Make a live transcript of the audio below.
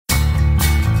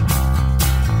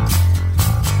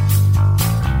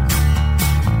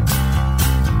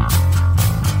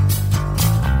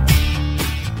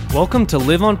Welcome to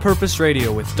Live on Purpose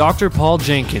Radio with Dr. Paul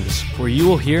Jenkins, where you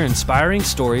will hear inspiring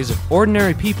stories of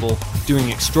ordinary people doing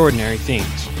extraordinary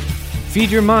things. Feed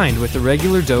your mind with a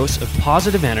regular dose of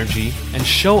positive energy and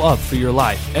show up for your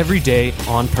life every day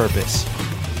on purpose.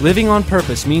 Living on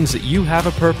purpose means that you have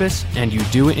a purpose and you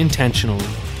do it intentionally.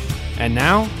 And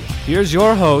now, here's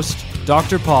your host,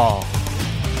 Dr. Paul.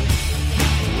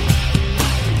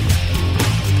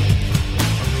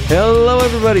 Hello,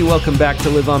 everybody. Welcome back to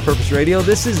Live on Purpose Radio.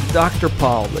 This is Dr.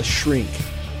 Paul, the shrink,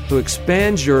 who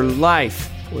expands your life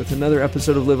with another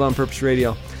episode of Live on Purpose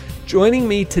Radio. Joining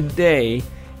me today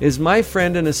is my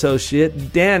friend and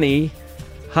associate, Danny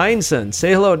Heinsohn.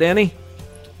 Say hello, Danny.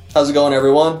 How's it going,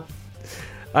 everyone?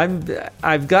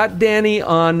 I've got Danny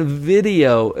on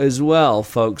video as well,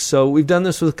 folks. So we've done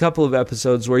this with a couple of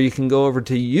episodes where you can go over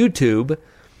to youtube.com/Live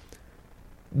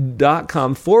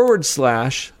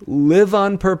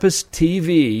on Purpose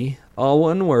TV, all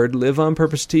one word, Live on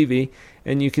Purpose TV,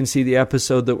 and you can see the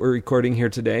episode that we're recording here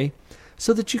today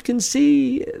so that you can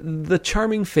see the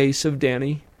charming face of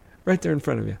Danny right there in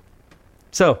front of you.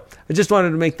 So I just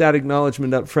wanted to make that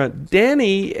acknowledgement up front.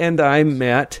 Danny and I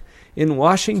met in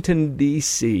Washington,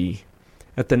 D.C.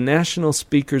 at the National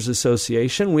Speakers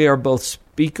Association. We are both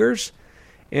speakers,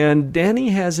 and Danny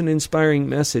has an inspiring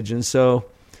message, and so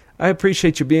I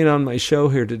appreciate you being on my show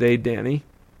here today, Danny.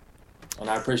 And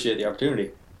I appreciate the opportunity.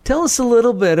 Tell us a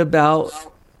little bit about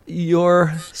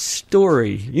your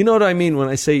story. You know what I mean when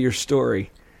I say your story.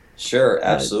 Sure,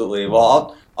 absolutely.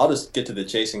 Well, I'll just get to the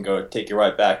chase and take you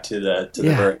right back to the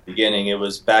very beginning. It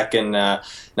was back in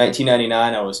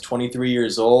 1999. I was 23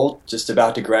 years old, just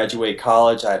about to graduate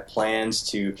college. I had plans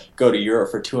to go to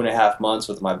Europe for 2.5 months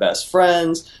with my best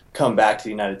friends, come back to the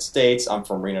United States. I'm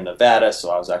from Reno, Nevada, so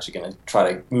I was actually going to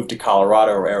try to move to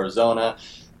Colorado or Arizona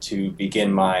to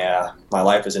begin my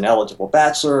life as an eligible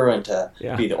bachelor and to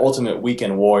be the ultimate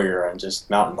weekend warrior and just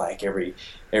mountain bike every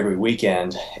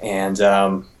weekend. And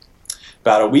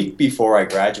about a week before I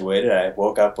graduated, I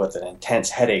woke up with an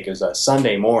intense headache. It was a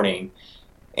Sunday morning,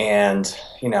 and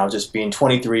just being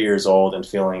 23 years old and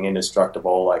feeling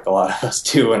indestructible like a lot of us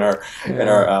do in our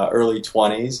early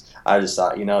 20s, I just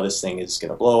thought, this thing is going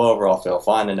to blow over. I'll feel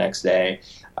fine the next day.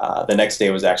 The next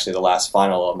day was actually the last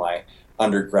final of my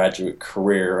undergraduate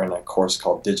career in a course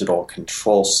called Digital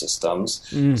Control Systems.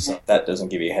 So if that doesn't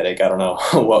give you a headache, I don't know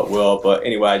what will. But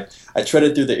anyway, I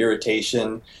treaded through the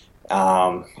irritation.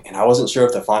 And I wasn't sure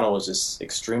if the final was just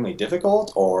extremely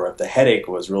difficult or if the headache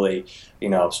was really,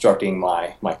 obstructing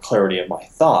my clarity of my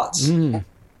thoughts.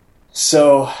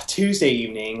 So Tuesday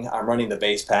evening, I'm running the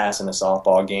base pass in a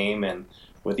softball game, and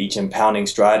with each impounding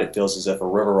stride, it feels as if a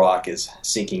river rock is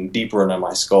sinking deeper into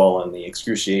my skull, and the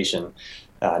excruciation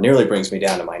nearly brings me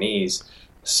down to my knees.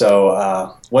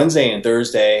 So Wednesday and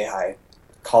Thursday, I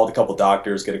called a couple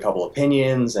doctors, get a couple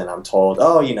opinions, and I'm told,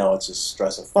 it's just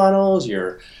stress of finals,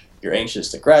 you're anxious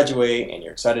to graduate and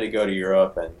you're excited to go to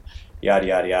Europe and yada,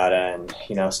 yada, yada. And,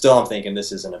 still I'm thinking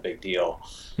this isn't a big deal.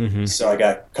 So I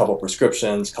got a couple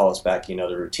prescriptions, call us back, the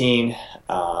routine.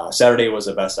 Saturday was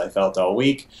the best I felt all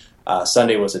week.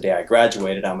 Sunday was the day I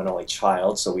graduated. I'm an only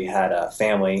child, so we had a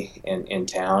family in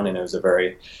town, and it was a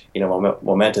very,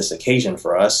 momentous occasion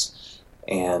for us.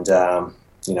 And, I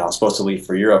was supposed to leave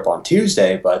for Europe on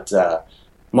Tuesday, but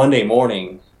Monday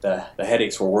morning, the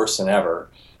headaches were worse than ever.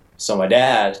 So my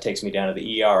dad takes me down to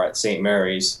the ER at St.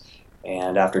 Mary's,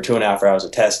 and after 2.5 hours of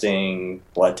testing,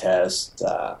 blood test,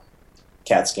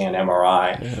 CAT scan,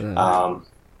 MRI,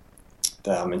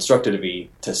 I'm instructed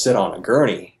to sit on a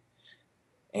gurney.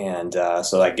 And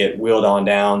so I get wheeled on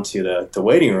down to the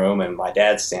waiting room, and my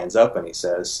dad stands up and he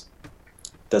says,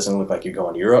 "Doesn't look like you're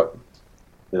going to Europe.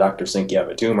 The doctors think you have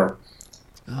a tumor."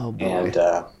 Oh, boy. And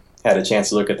had a chance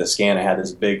to look at the scan. I had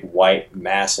this big white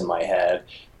mass in my head.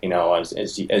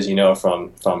 As you know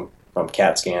from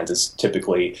CAT scans, it's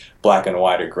typically black and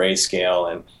white or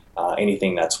grayscale, and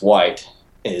anything that's white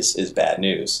is bad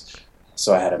news.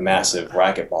 So I had a massive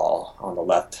racquetball on the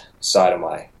left side of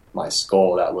my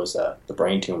skull. That was the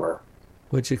brain tumor.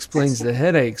 Which explains the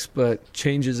headaches, but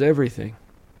changes everything.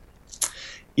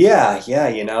 Yeah,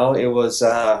 it was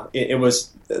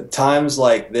times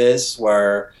like this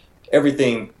where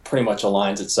everything pretty much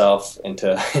aligns itself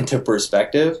into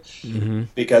perspective.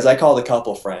 Because I called a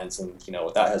couple friends, and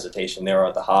without hesitation, they were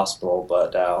at the hospital.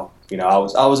 But I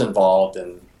was involved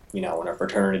in in a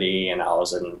fraternity, and I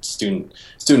was in student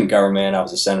government. I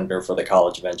was a senator for the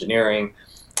College of Engineering.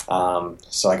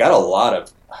 So I got a lot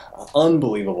of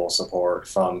unbelievable support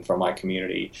from my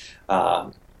community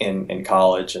in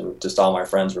college, and just all my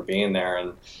friends were being there.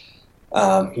 And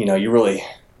you really,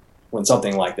 when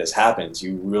something like this happens,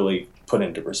 you really put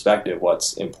into perspective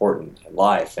what's important in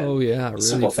life. And really the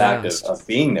simple fact of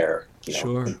being there,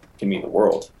 can mean the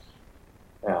world.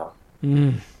 Yeah.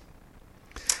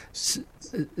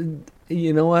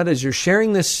 You know what? As you're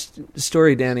sharing this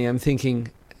story, Danny, I'm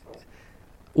thinking,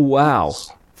 wow,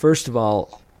 first of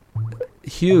all,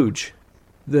 huge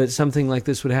that something like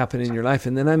this would happen in your life.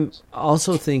 And then I'm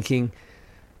also thinking,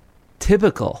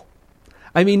 typical.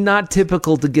 I mean, not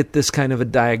typical to get this kind of a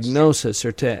diagnosis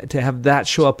or to have that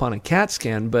show up on a CAT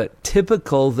scan, but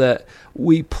typical that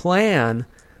we plan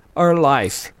our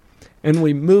life and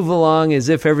we move along as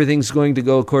if everything's going to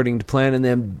go according to plan, and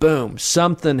then boom,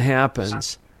 something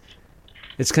happens.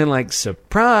 It's kind of like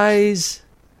surprise.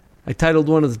 I titled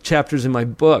one of the chapters in my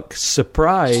book,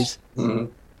 Surprise,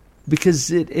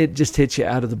 because it just hits you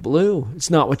out of the blue. It's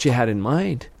not what you had in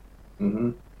mind.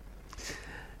 Mm-hmm.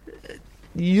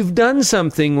 You've done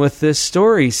something with this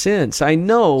story since. I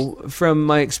know from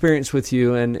my experience with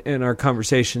you and our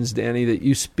conversations, Danny, that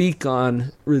you speak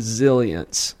on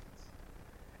resilience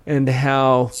and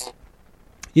how,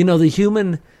 the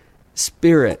human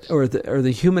spirit or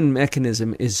the human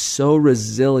mechanism is so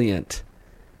resilient,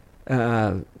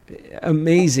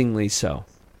 amazingly so.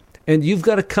 And you've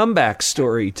got a comeback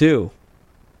story too.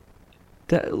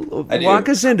 Walk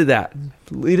us into that.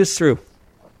 Lead us through.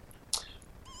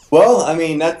 Well, I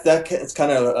mean it's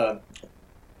kind of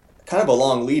a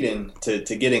long lead in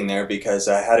to getting there, because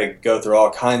I had to go through all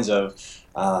kinds of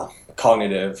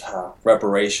cognitive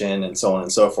reparation and so on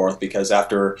and so forth. Because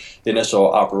after the initial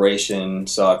operation,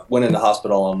 so I went into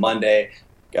hospital on Monday.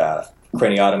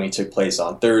 Craniotomy took place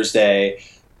on Thursday.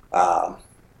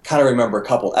 Kind of remember a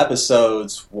couple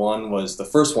episodes. One was the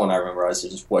first one I remember. I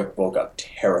just woke up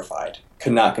terrified,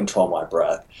 could not control my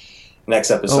breath.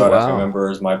 Next episode I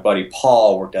remember is my buddy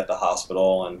Paul worked at the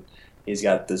hospital, and he's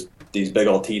got these big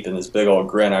old teeth and this big old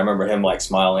grin. I remember him like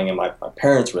smiling, and my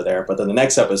parents were there. But then the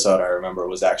next episode I remember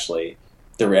was actually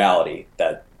the reality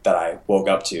that I woke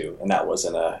up to, and that was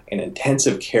in an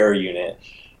intensive care unit.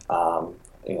 The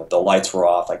lights were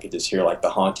off. I could just hear like the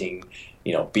haunting,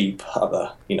 beep of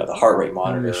the heart rate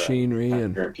monitor, machinery,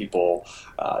 and people,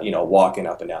 walking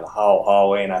up and down the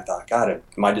hallway. And I thought, God,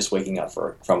 am I just waking up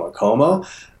from a coma?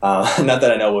 Not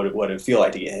that I know what it would feel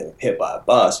like to get hit by a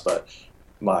bus, but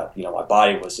my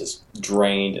body was just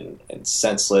drained and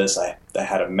senseless. I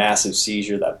had a massive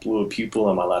seizure that blew a pupil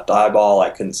in my left eyeball. I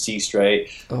couldn't see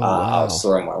straight. I was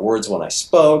slurring my words when I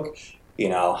spoke.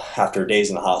 After days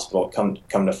in the hospital,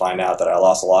 come to find out that I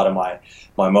lost a lot of my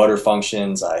motor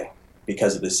functions.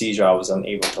 Because of the seizure, I was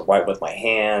unable to write with my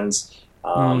hands.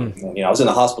 I was in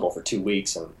the hospital for 2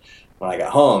 weeks, and when I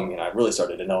got home, I really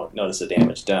started to notice the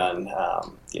damage done.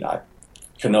 I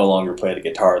could no longer play the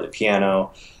guitar or the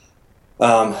piano.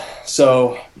 And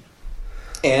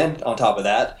on top of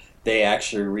that, they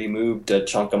actually removed a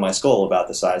chunk of my skull about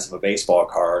the size of a baseball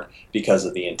card because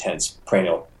of the intense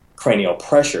cranial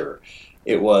pressure.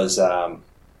 It was,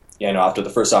 after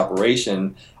the first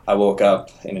operation, I woke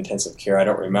up in intensive care. I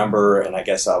don't remember, and I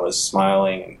guess I was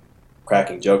smiling and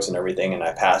cracking jokes and everything, and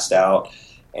I passed out,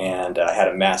 and I had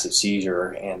a massive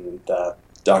seizure, and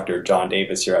Dr. John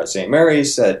Davis here at St.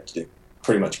 Mary's said it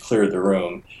pretty much cleared the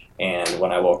room, and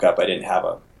when I woke up, I didn't have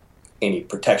any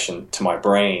protection to my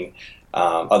brain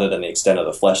other than the extent of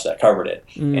the flesh that covered it,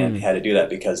 and had to do that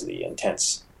because of the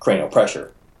intense cranial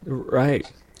pressure. Right.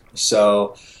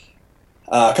 So...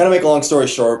 kind of make a long story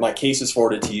short, my case was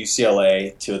forwarded to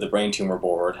UCLA, to the Brain Tumor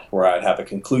Board, where I'd have a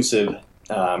conclusive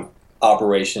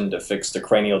operation to fix the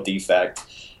cranial defect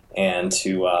and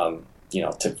to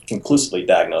conclusively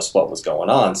diagnose what was going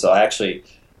on. So I actually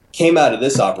came out of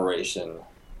this operation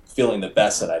feeling the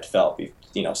best that I'd felt,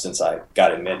 since I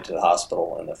got admitted to the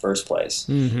hospital in the first place.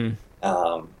 Mm-hmm.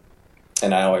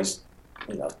 And I always,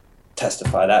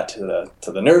 testify that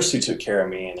to the nurse who took care of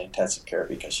me in intensive care,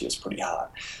 because she was pretty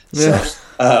hot. So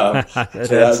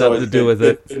that had something to do with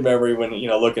it. Good memory when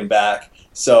looking back.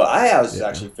 So I was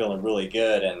actually feeling really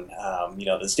good, and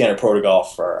the standard protocol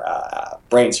for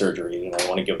brain surgery, you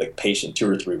want to give the patient 2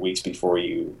 or 3 weeks before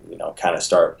you kind of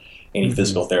start any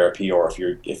physical therapy, or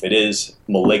if it is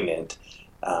malignant,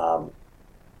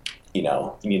 you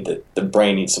need the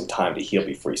brain needs some time to heal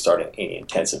before you start any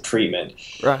intensive treatment.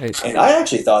 Right. And I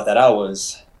actually thought that I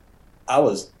was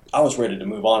ready to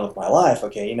move on with my life.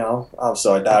 Okay,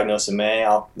 so I diagnosed in May.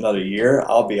 Another year,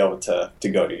 I'll be able to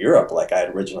go to Europe like I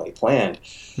had originally planned.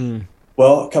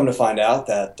 Well, come to find out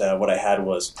that what I had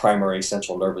was primary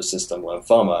central nervous system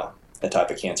lymphoma, a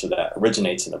type of cancer that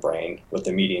originates in the brain with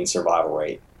a median survival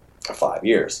rate of 5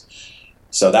 years.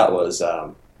 So that was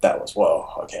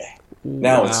whoa, okay.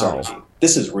 Now it's starting to be,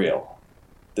 this is real.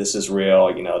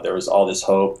 There was all this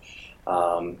hope.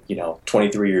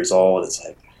 23 years old. It's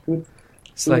like,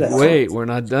 it's like, wait, we're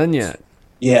not done yet.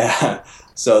 Yeah.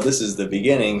 So this is the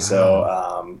beginning. Wow.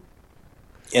 So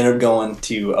ended up going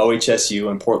to OHSU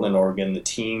in Portland, Oregon. The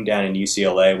team down in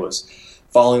UCLA was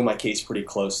following my case pretty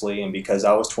closely, and because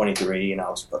I was 23 and I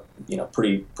was,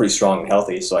 pretty strong and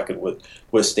healthy, so I could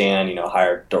withstand,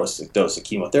 higher dose of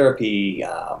chemotherapy,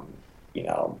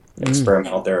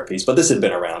 experimental therapies. But this had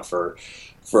been around for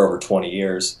over 20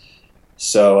 years,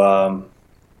 so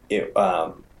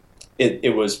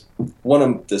it was one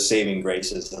of the saving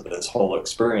graces of this whole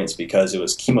experience, because it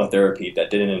was chemotherapy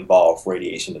that didn't involve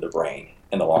radiation to the brain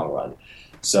in the long run.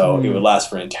 So it would last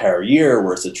for an entire year,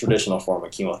 whereas the traditional form of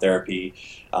chemotherapy,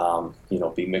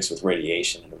 be mixed with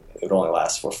radiation. It would only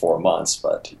last for 4 months,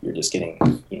 but you're just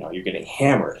getting, you're getting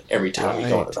hammered every time you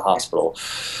go into the hospital.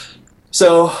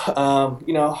 So,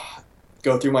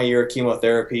 go through my year of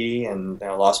chemotherapy, and I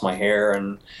lost my hair,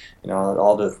 and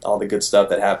all the good stuff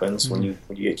that happens when you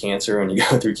get cancer and you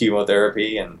go through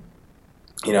chemotherapy, and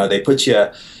they put you,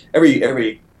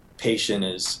 every patient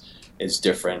is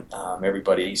different.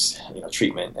 Everybody's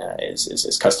treatment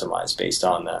is customized based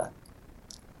on I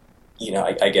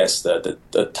guess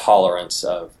the tolerance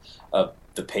of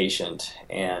the patient,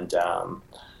 and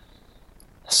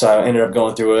so I ended up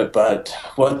going through it. But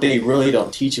what they really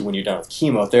don't teach you when you're done with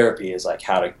chemotherapy is like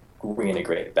how to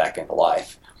reintegrate it back into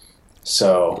life.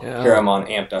 So here I'm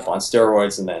amped up on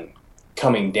steroids, and then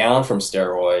coming down from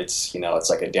steroids, it's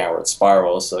like a downward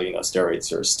spiral. So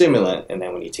steroids are a stimulant, and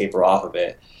then when you taper off of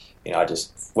it, I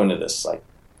just went into this like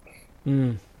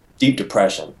deep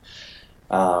depression.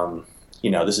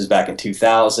 This is back in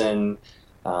 2000.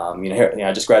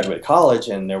 I just graduated college,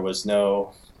 and there was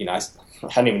no, I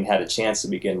hadn't even had a chance to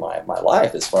begin my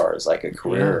life as far as like a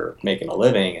career or making a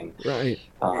living. And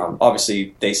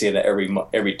obviously, they say that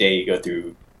every day you go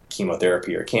through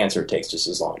chemotherapy or cancer, it takes just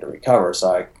as long to recover.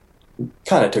 So I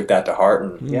kind of took that to heart,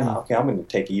 and I'm going to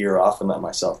take a year off and let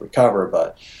myself recover.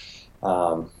 But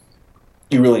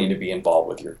you really need to be involved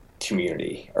with your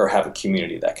community, or have a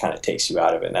community that kind of takes you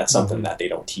out of it. And that's something that they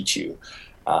don't teach you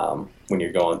when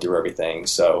you're going through everything.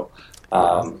 So,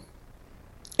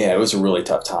 it was a really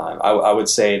tough time. I would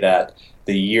say that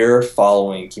the year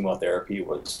following chemotherapy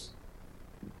was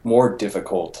more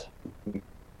difficult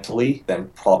mentally than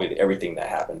probably everything that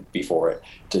happened before it.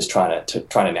 Just trying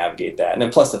to navigate that, and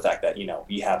then plus the fact that you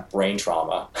have brain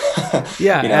trauma.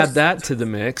 Add that to the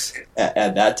mix.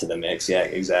 Add that to the mix. Yeah,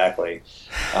 exactly.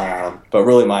 But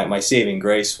really, my saving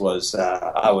grace was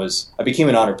I became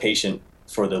an honored patient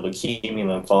for the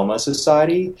Leukemia Lymphoma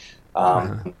Society.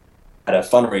 At a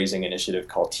fundraising initiative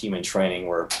called Team in Training,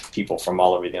 where people from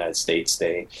all over the United States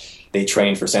they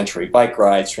train for Century bike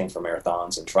rides, train for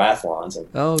marathons and triathlons, and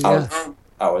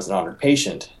I was an honored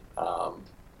patient,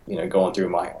 going through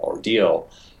my ordeal,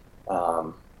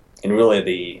 and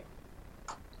really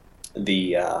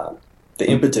the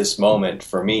impetus moment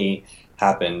for me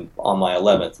happened on my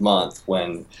 11th month,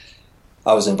 when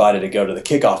I was invited to go to the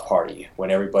kickoff party, when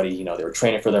everybody, they were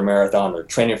training for their marathon, they're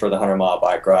training for the 100-mile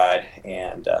bike ride,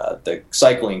 and the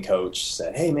cycling coach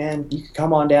said, "Hey man, you can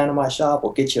come on down to my shop,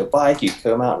 we'll get you a bike, you can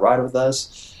come out and ride with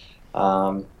us,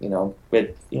 we'll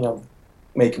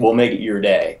make it your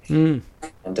day." And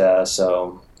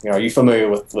so, are you familiar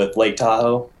with Lake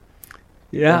Tahoe?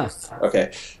 Yeah.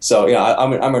 Okay. So,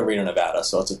 I'm in Reno, Nevada,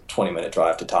 so it's a 20-minute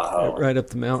drive to Tahoe. Right up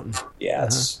the mountain. Yeah,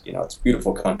 it's it's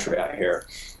beautiful country out here.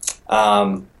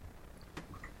 I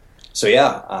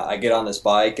get on this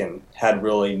bike and had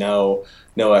really no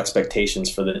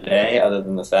expectations for the day, other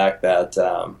than the fact that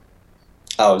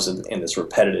I was in this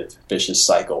repetitive, vicious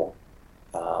cycle.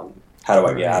 How do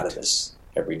I get out of this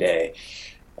every day?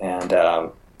 And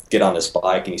get on this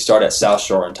bike, and you start at South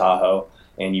Shore in Tahoe,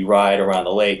 and you ride around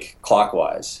the lake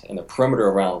clockwise. And the perimeter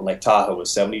around Lake Tahoe was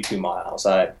 72 miles.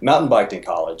 I mountain biked in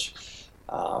college,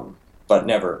 but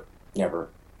never.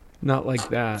 Not like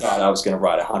that. I was going to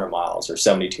ride 100 miles or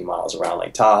 72 miles around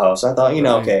Lake Tahoe. So I thought,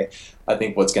 okay, I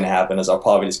think what's going to happen is I'll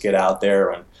probably just get out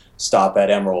there and stop at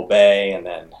Emerald Bay, and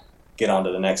then get on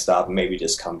to the next stop and maybe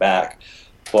just come back.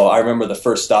 Well, I remember the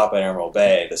first stop at Emerald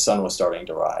Bay, the sun was starting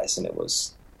to rise, and it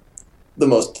was the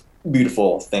most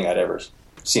beautiful thing I'd ever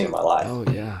seen in my life. Oh,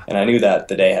 yeah. And I knew that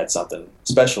the day had something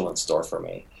special in store for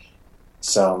me.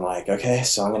 So I'm like, okay,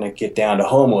 so I'm going to get down to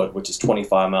Homewood, which is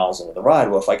 25 miles into the ride.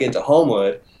 Well, if I get to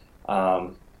Homewood,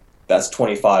 that's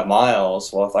 25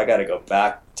 miles. Well, if I got to go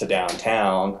back to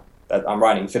downtown, I'm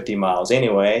riding 50 miles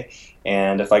anyway.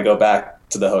 And if I go back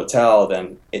to the hotel,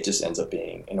 then it just ends up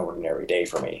being an ordinary day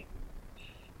for me.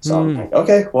 So I'm like,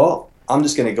 okay, well, I'm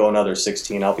just going to go another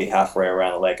 16. I'll be halfway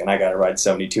around the lake, and I got to ride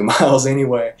 72 miles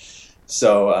anyway.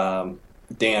 So,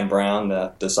 Dan Brown,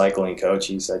 the cycling coach,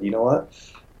 he said, you know what,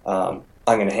 I'm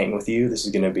going to hang with you. This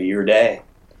is going to be your day.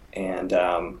 And,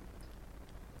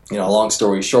 long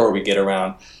story short, we get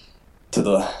around to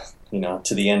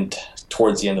the end,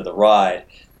 towards the end of the ride.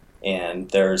 And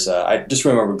there's, I just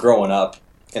remember growing up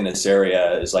in this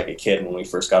area as like a kid when we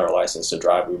first got our license to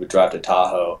drive. We would drive to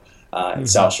Tahoe in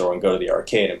South Shore and go to the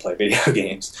arcade and play video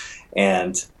games.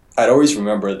 And I'd always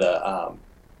remember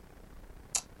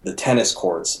the tennis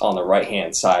courts on the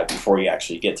right-hand side before you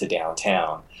actually get to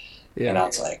downtown. Yeah. And I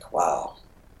was like, wow,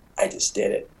 I just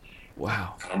did it.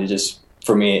 Wow. And it just,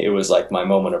 for me, it was like my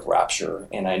moment of rapture.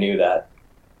 And I knew that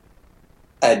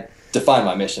I'd defined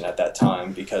my mission at that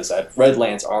time because I'd read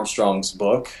Lance Armstrong's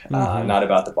book, Not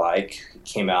About the Bike. It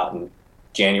came out in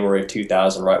January of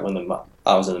 2000, right when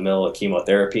I was in the middle of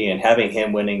chemotherapy. And having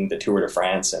him winning the Tour de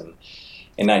France in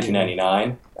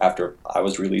 1999, after I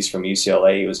was released from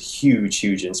UCLA, it was a huge,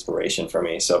 huge inspiration for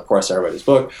me. So, of course, I read his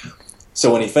book.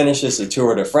 So when he finishes the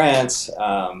Tour de France,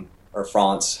 or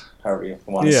France, however you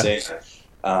want to say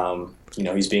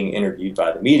it, he's being interviewed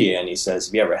by the media, and he says,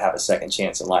 if you ever have a second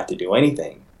chance in life to do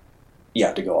anything, you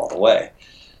have to go all the way.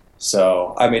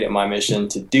 So I made it my mission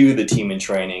to do the team in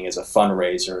training as a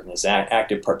fundraiser, and as an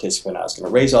active participant. I was going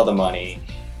to raise all the money,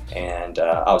 and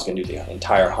I was going to do the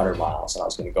entire 100 miles, and I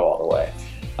was going to go all the way.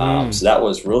 So that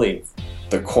was really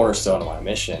the cornerstone of my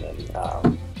mission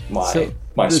and my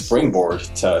springboard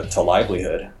to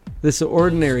livelihood. This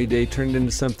ordinary day turned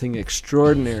into something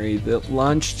extraordinary that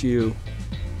launched you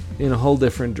in a whole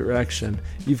different direction.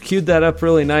 You've queued that up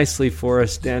really nicely for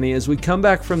us, Danny. As we come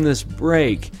back from this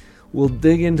break, we'll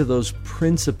dig into those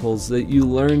principles that you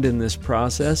learned in this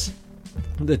process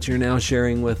that you're now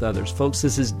sharing with others. Folks,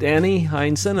 this is Danny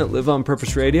Heinsohn at Live on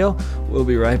Purpose Radio. We'll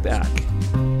be right back.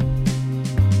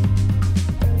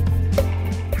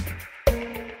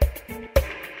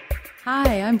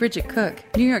 Hi, I'm Bridget Cook,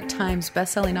 New York Times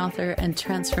bestselling author and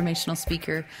transformational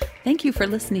speaker. Thank you for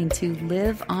listening to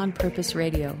Live on Purpose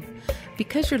Radio.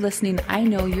 Because you're listening, I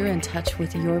know you're in touch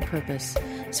with your purpose.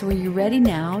 So are you ready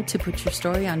now to put your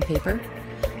story on paper?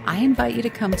 I invite you to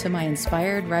come to my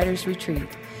Inspired Writers Retreat,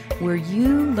 where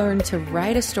you learn to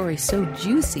write a story so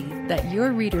juicy that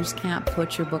your readers can't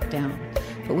put your book down,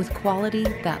 but with quality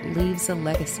that leaves a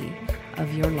legacy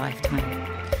of your lifetime.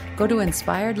 Go to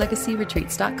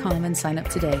inspiredlegacyretreats.com and sign up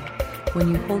today. When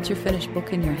you hold your finished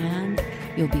book in your hand,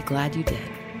 you'll be glad you did.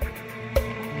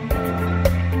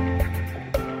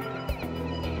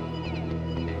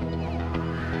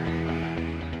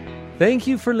 Thank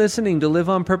you for listening to Live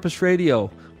on Purpose Radio.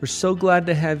 We're so glad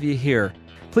to have you here.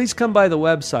 Please come by the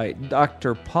website,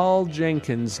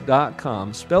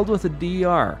 drpauljenkins.com, spelled with a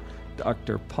D-R,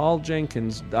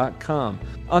 drpauljenkins.com.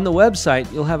 On the website,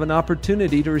 you'll have an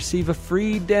opportunity to receive a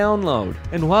free download.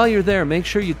 And while you're there, make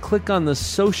sure you click on the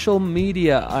social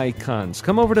media icons.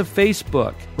 Come over to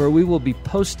Facebook, where we will be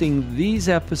posting these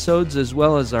episodes as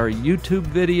well as our YouTube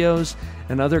videos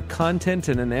and other content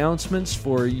and announcements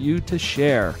for you to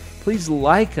share. Please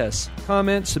like us,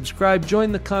 comment, subscribe,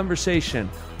 join the conversation.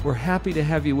 We're happy to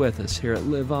have you with us here at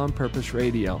Live on Purpose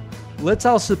Radio. Let's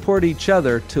all support each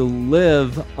other to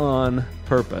live on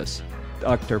purpose.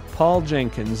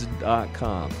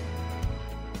 drpauljenkins.com.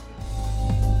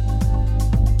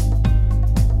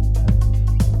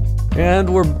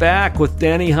 And we're back with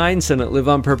Danny Heinsohn at Live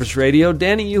on Purpose Radio.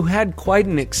 Danny, you had quite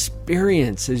an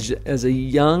experience as a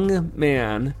young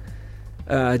man,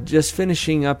 just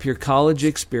finishing up your college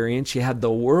experience. You had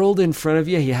the world in front of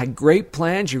you. You had great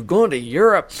plans. You're going to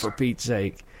Europe, for Pete's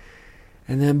sake.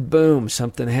 And then, boom,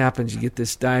 something happens. You get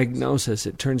this diagnosis.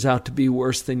 It turns out to be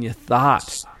worse than you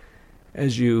thought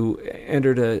as you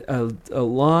entered a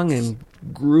long and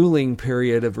grueling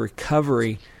period of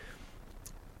recovery.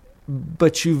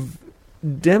 But you've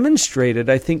demonstrated,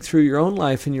 I think, through your own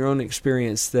life and your own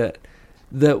experience that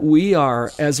we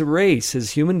are, as a race,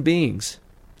 as human beings,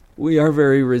 we are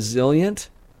very resilient.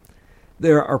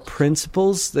 There are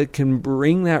principles that can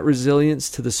bring that resilience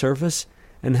to the surface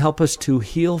and help us to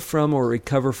heal from or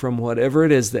recover from whatever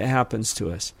it is that happens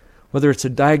to us. Whether it's a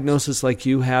diagnosis like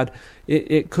you had,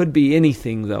 it could be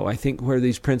anything, though, I think, where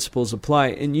these principles apply.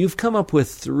 And you've come up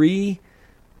with 3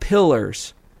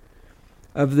 pillars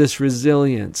of this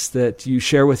resilience that you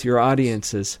share with your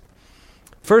audiences.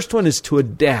 First one is to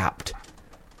adapt.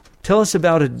 Tell us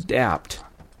about adapt.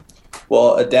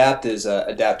 Well, adapt is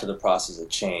adapt to the process of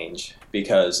change,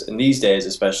 because in these days,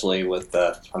 especially with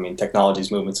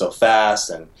technology's moving so fast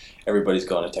and everybody's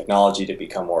going to technology to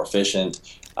become more efficient.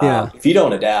 If you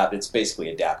don't adapt, it's basically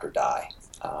adapt or die.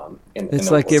 It's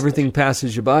like everything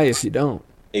passes you by if you don't.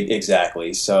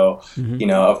 Exactly. So,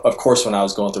 of course, when I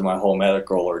was going through my whole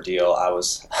medical ordeal, I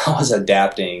was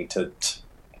adapting to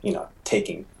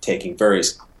taking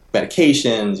various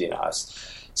medications. I was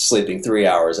sleeping 3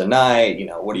 hours a night.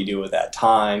 What do you do with that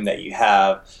time that you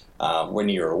have when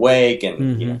you're awake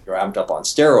and you're amped up on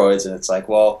steroids? And it's like,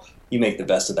 well, you make the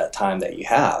best of that time that you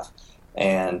have.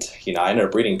 And I ended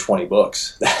up reading 20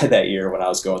 books that year when I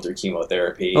was going through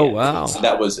chemotherapy. Oh, wow! So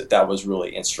that was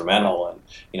really instrumental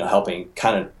in helping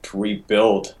kind of to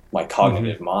rebuild my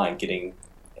cognitive mind, getting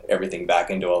everything back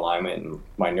into alignment and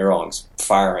my neurons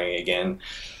firing again.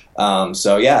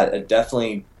 So yeah,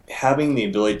 definitely having the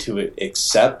ability to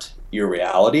accept your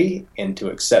reality and to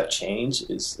accept change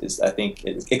is I think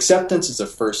acceptance is the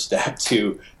first step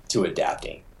to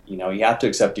adapting. You have to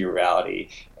accept your reality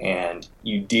and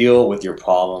you deal with your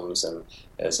problems. And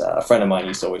as a friend of mine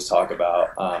used to always talk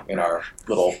about in our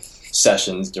little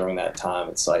sessions during that time,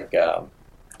 it's like,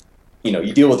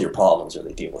 you deal with your problems or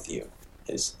they deal with you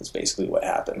is basically what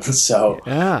happens. So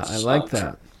yeah, I like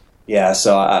that. Yeah.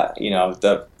 So,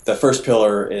 the first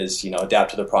pillar is,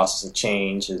 adapt to the process of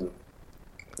change. And,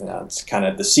 it's kind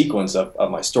of the sequence of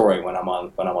my story when I'm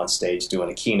on stage doing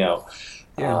a keynote.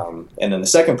 Yeah. And then the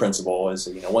second principle is,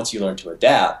 once you learn to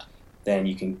adapt, then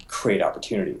you can create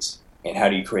opportunities. And how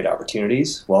do you create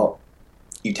opportunities? Well,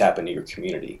 you tap into your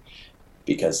community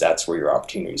because that's where your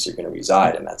opportunities are going to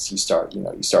reside. And that's, you start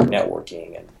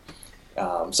networking.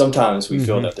 And sometimes we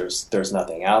feel that there's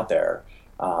nothing out there.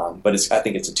 But I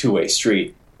think it's a two-way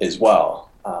street as well.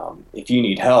 If you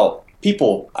need help,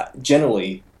 people in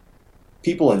general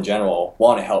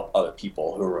want to help other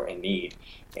people who are in need.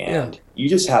 And you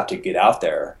just have to get out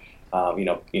there. I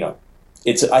think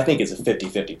it's a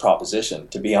 50-50 proposition,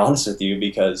 to be honest with you,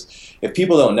 because if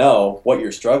people don't know what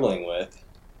you're struggling with,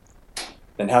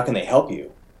 then how can they help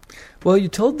you? Well, you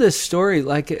told this story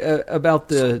about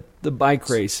the bike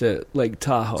race at Lake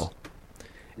Tahoe.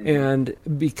 And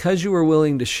because you were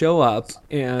willing to show up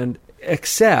and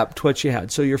accept what you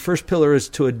had. So your first pillar is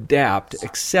to adapt,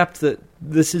 accept that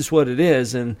this is what it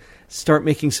is, and start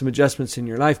making some adjustments in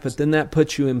your life. But then that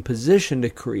puts you in position to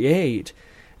create.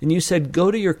 And you said, go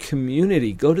to your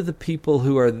community, go to the people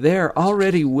who are there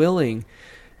already willing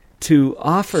to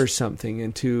offer something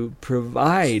and to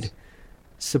provide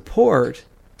support,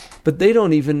 but they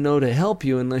don't even know to help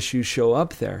you unless you show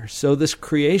up there. So this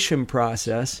creation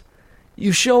process,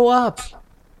 you show up.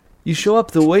 You show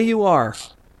up the way you are.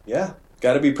 Yeah,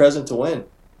 got to be present to win.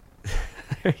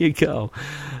 There you go.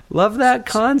 Love that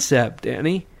concept,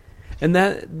 Danny. And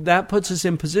that puts us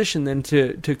in position then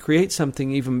to create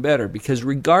something even better, because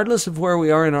regardless of where we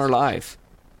are in our life,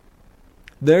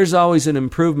 there's always an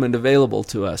improvement available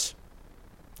to us.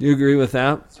 You agree with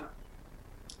that?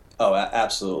 Oh,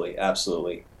 absolutely.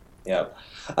 Absolutely. Yeah.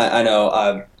 I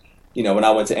know, when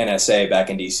I went to NSA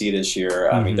back in DC this year,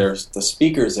 I mean, the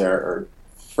speakers there are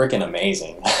freaking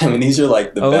amazing. I mean, these are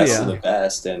like the best of the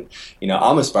best. And,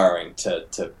 I'm aspiring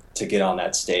to get on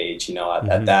that stage,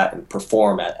 at that and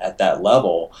perform at that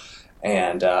level.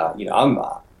 And, I'm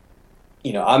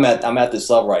at this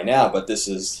level right now, but this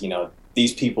is,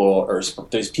 there's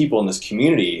people in this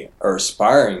community are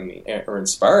inspiring me.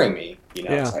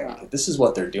 It's like, this is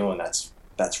what they're doing.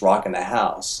 That's rocking the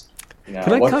house. Can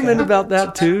I comment about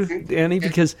that too, Danny?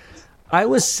 Because I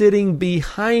was sitting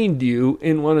behind you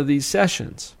in one of these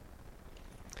sessions,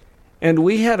 and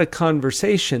we had a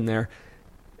conversation there.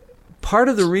 Part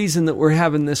of the reason that we're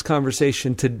having this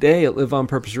conversation today at Live on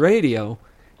Purpose Radio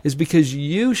is because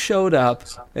you showed up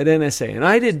at NSA, and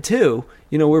I did too.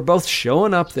 We're both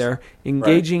showing up there,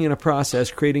 engaging in a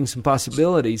process, creating some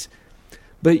possibilities.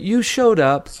 But you showed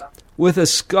up with a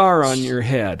scar on your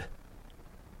head.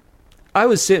 I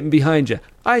was sitting behind you.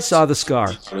 I saw the scar.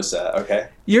 What is that? Okay.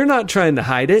 You're not trying to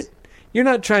hide it. You're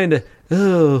not trying to,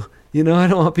 I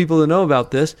don't want people to know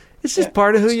about this. It's just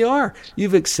part of who you are.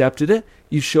 You've accepted it.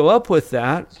 You show up with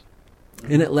that.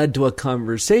 And it led to a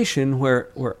conversation where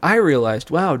I realized,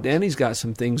 wow, Danny's got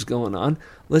some things going on.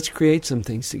 Let's create some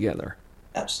things together.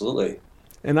 Absolutely.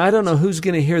 And I don't know who's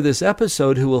going to hear this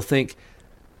episode who will think,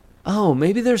 oh,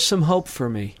 maybe there's some hope for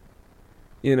me.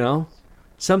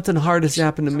 Something hard has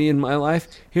happened to me in my life.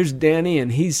 Here's Danny,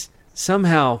 and he's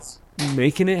somehow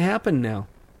making it happen now.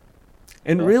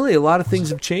 And really, a lot of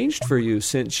things have changed for you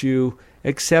since you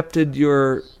accepted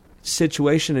your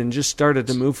situation and just started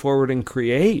to move forward and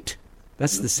create.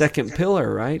 That's the second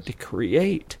pillar, right? To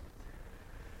create.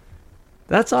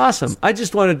 That's awesome. I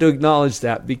just wanted to acknowledge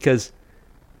that because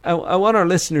I want our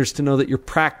listeners to know that you're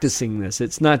practicing this.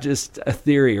 It's not just a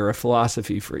theory or a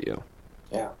philosophy for you.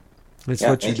 Yeah. It's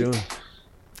what you're doing.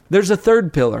 There's a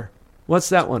third pillar. What's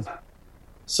that one?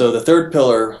 So the third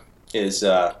pillar is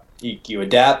you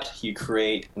adapt, you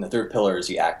create, and the third pillar is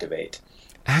you activate.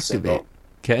 Activate. So,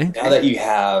 okay. Now that you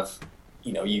have,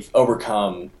 you've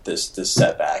overcome this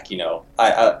setback.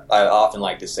 I often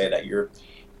like to say that your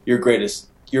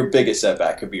biggest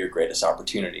setback could be your greatest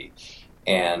opportunity.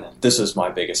 And this was my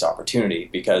biggest opportunity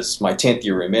because my 10th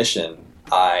year remission,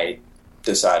 I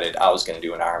decided I was going to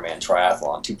do an Ironman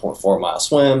triathlon, 2.4 mile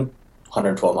swim,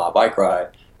 112 mile bike ride,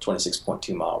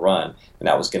 26.2 mile run. And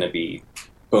that was going to be,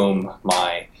 boom,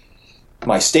 my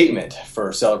statement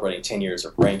for celebrating 10 years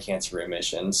of brain cancer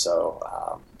remission.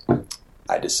 So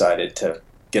I decided to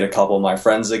get a couple of my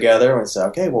friends together and say,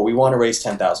 okay, well, we want to raise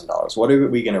 $10,000. What are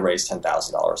we going to raise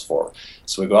 $10,000 for?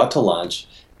 So we go out to lunch,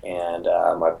 and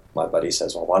my buddy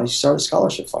says, well, why don't you start a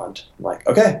scholarship fund? I'm like,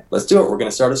 okay, let's do it. We're going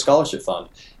to start a scholarship fund.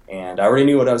 And I already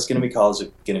knew what I was going to be called. It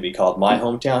was going to be called My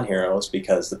Hometown Heroes,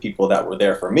 because the people that were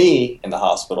there for me in the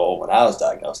hospital when I was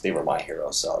diagnosed, they were my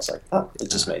heroes. So I was like, oh, it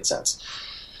just made sense.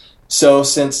 So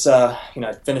since I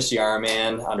finished the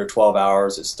Ironman under 12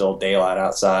 hours, it's still daylight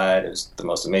outside. It was the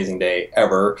most amazing day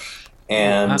ever.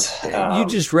 And you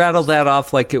just rattled that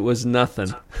off like it was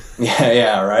nothing.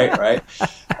 Yeah, right.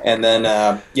 And then,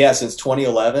 since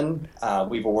 2011,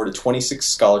 we've awarded 26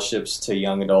 scholarships to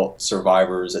young adult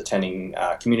survivors attending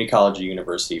community college or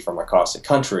university from across the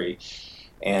country.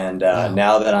 And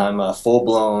now that I'm a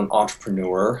full-blown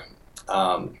entrepreneur,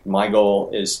 our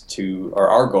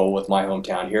goal with My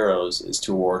Hometown Heroes is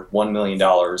to award $1 million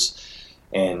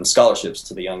in scholarships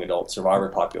to the young adult survivor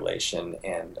population.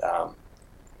 And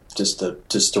just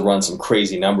to run some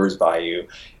crazy numbers by you,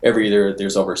 every year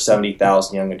there's over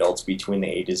 70,000 young adults between the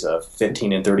ages of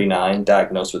 15 and 39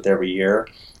 diagnosed with every year.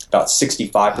 About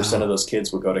 65% of those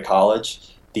kids will go to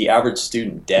college. The average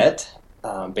student debt,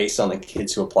 based on the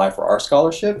kids who apply for our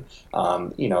scholarship,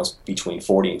 is between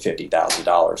 $40,000 and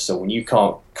 $50,000. So when you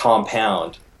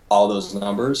compound all those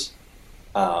numbers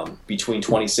between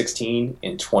 2016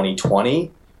 and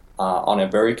 2020, on a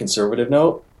very conservative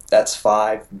note, that's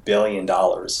 $5 billion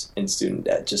in student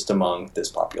debt just among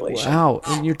this population. Wow.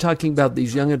 And you're talking about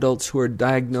these young adults who are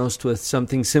diagnosed with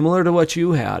something similar to what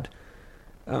you had.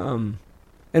 And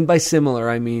by similar,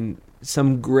 I mean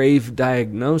some grave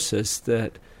diagnosis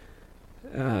that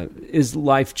is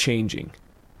life-changing.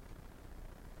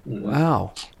 Mm-hmm.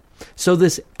 Wow. So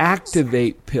this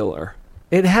activate pillar,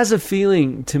 it has a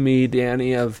feeling to me,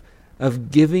 Danny, of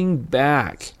giving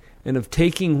back and of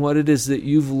taking what it is that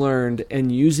you've learned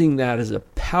and using that as a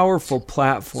powerful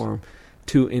platform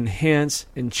to enhance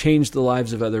and change the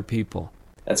lives of other people.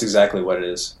 That's exactly what it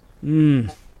is.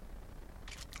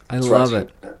 I love it.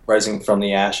 Rising from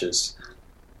the ashes.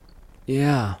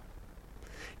 Yeah.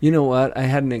 You know what? I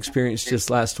had an experience just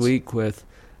last week with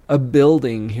a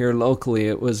building here locally.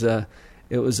 It was a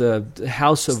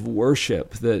house of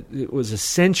worship that it was a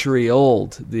century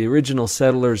old. The original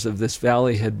settlers of this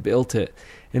valley had built it,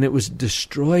 and it was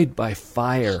destroyed by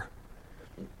fire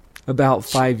about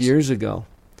 5 years ago.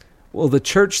 Well, the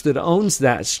church that owns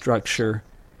that structure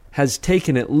has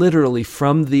taken it literally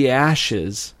from the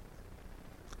ashes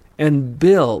and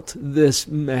built this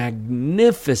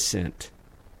magnificent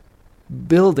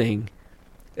building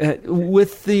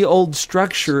with the old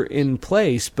structure in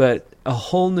place, but a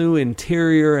whole new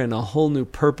interior and a whole new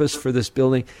purpose for this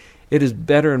building. It is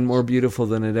better and more beautiful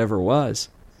than it ever was.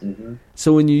 Mm-hmm.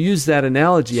 So when you use that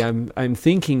analogy, I'm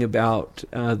thinking about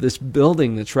this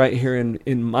building that's right here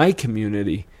in my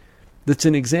community that's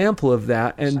an example of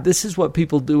that. And this is what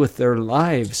people do with their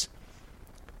lives.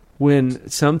 When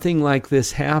something like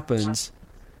this happens,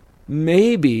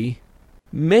 maybe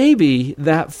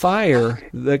that fire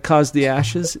that caused the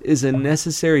ashes is a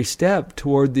necessary step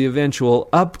toward the eventual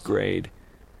upgrade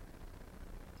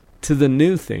to the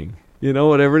new thing. You know,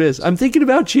 whatever it is. I'm thinking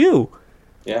about you.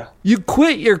 Yeah. You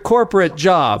quit your corporate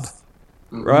job,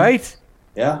 right?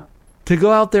 Yeah. To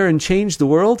go out there and change the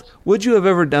world. Would you have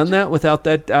ever done that without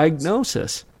that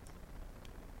diagnosis?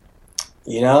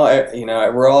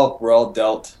 We're all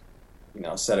dealt,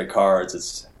 a set of cards.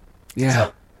 It's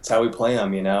how we play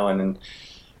them, and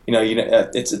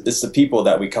it's the people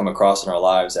that we come across in our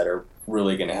lives that are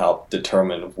really going to help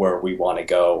determine where we want to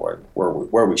go, or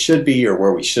where we should be, or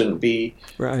where we shouldn't be.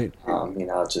 Right.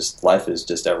 Just life is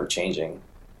just ever changing.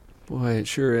 Boy, it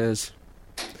sure is.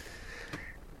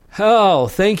 Oh,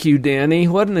 thank you, Danny.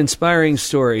 What an inspiring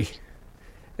story.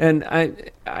 And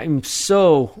I'm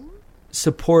so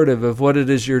supportive of what it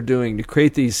is you're doing to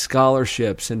create these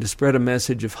scholarships and to spread a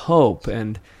message of hope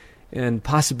and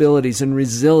possibilities and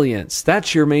resilience.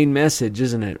 That's your main message,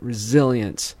 isn't it?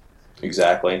 Resilience.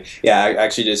 Exactly. Yeah, I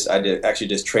actually just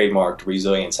trademarked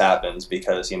resilience happens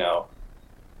because,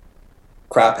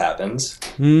 crap happens.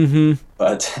 Mm-hmm.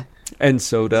 But And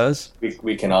so does.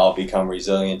 We can all become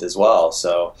resilient as well.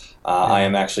 So I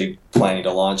am actually planning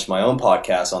to launch my own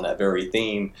podcast on that very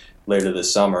theme later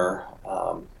this summer.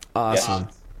 Awesome.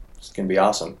 It's going to be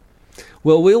awesome.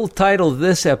 Well, we'll title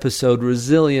this episode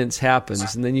Resilience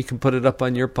Happens, and then you can put it up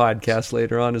on your podcast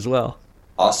later on as well.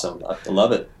 Awesome. I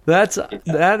love it.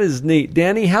 That is neat.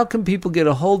 Danny, how can people get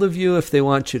a hold of you if they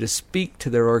want you to speak to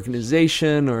their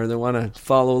organization or they want to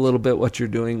follow a little bit what you're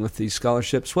doing with these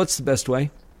scholarships? What's the best way?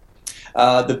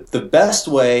 The best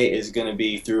way is going to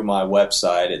be through my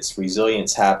website. It's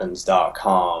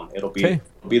resiliencehappens.com. It'll be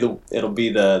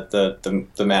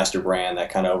the master brand that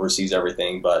kind of oversees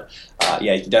everything. But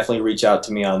you can definitely reach out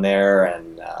to me on there,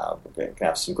 and we're going to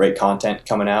have some great content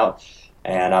coming out.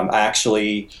 And I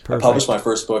published my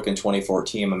first book in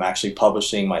 2014. I'm actually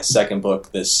publishing my second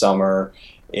book this summer.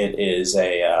 It is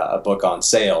a book on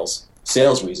sales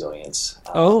resilience.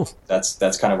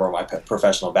 That's kind of where my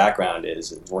professional background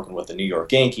is, working with the New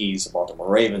York Yankees, the Baltimore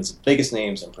Ravens, the biggest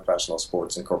names in professional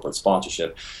sports and corporate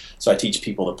sponsorship. So I teach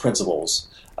people the principles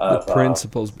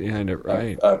behind it,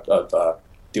 right? Of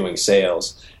doing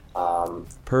sales.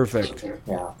 Perfect.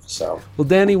 Yeah. So. Well,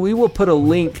 Danny, we will put a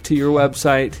link to your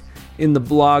website in the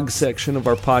blog section of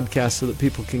our podcast so that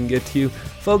people can get to you.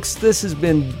 Folks, this has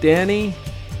been Danny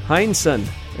Heinsohn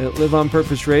at Live on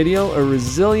Purpose Radio, a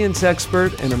resilience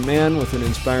expert and a man with an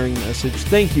inspiring message.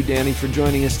 Thank you, Danny, for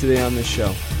joining us today on this show.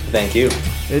 Thank you.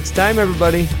 It's time,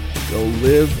 everybody. Go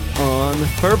live on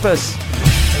purpose.